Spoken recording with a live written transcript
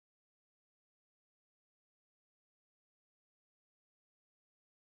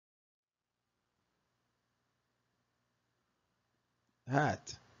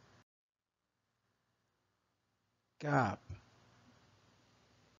hat, cap,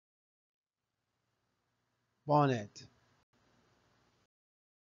 bonnet,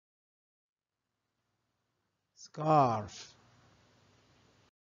 scarf,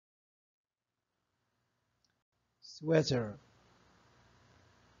 sweater,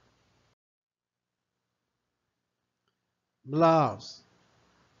 blouse,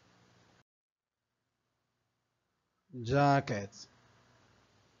 jacket,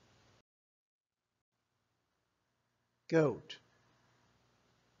 coat,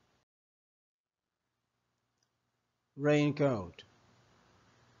 raincoat,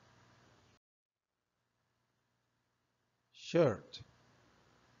 shirt,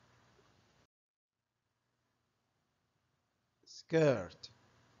 skirt,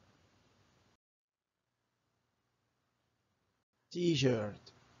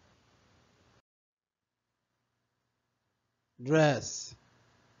 t-shirt, dress,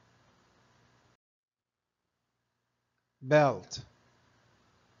 belt,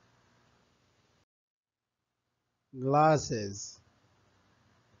 glasses,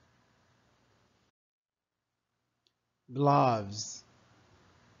 gloves,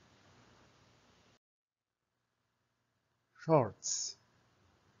 shorts,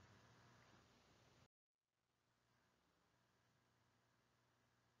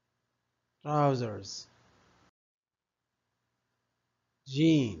 trousers,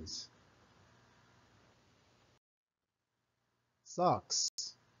 jeans,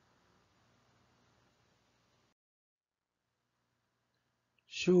 socks,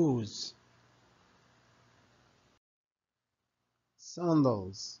 shoes,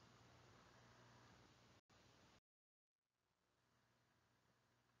 sandals,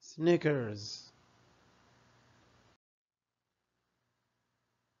 sneakers,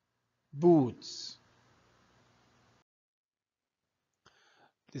 boots.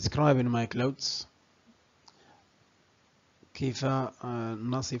 Describing my clothes. كيف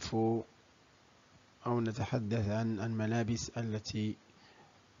نصف أو نتحدث عن الملابس التي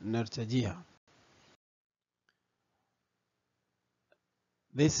نرتديها.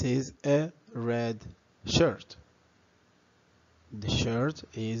 This is a red shirt. The shirt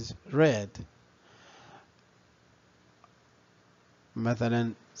is red.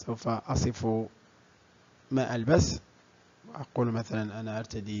 مثلا سوف أصف ما ألبس، أقول مثلا أنا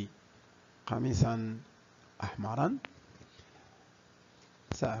أرتدي قميصا أحمرا،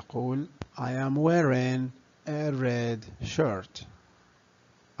 سأقول I am wearing a red shirt.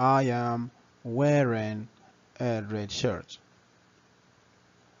 I am wearing a red shirt.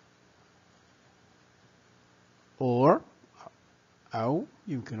 Or أو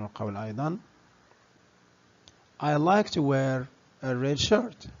يمكن القول أيضا I like to wear a red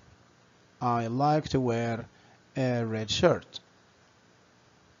shirt. I like to wear a red shirt.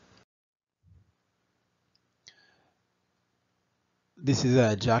 This is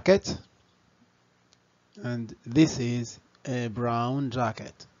a jacket, and this is a brown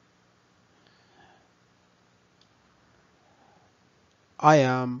jacket. I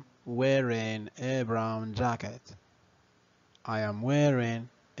am wearing a brown jacket. I am wearing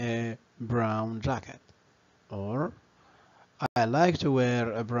a brown jacket. Or I like to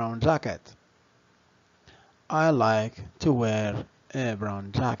wear a brown jacket. I like to wear a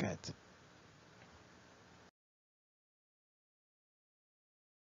brown jacket.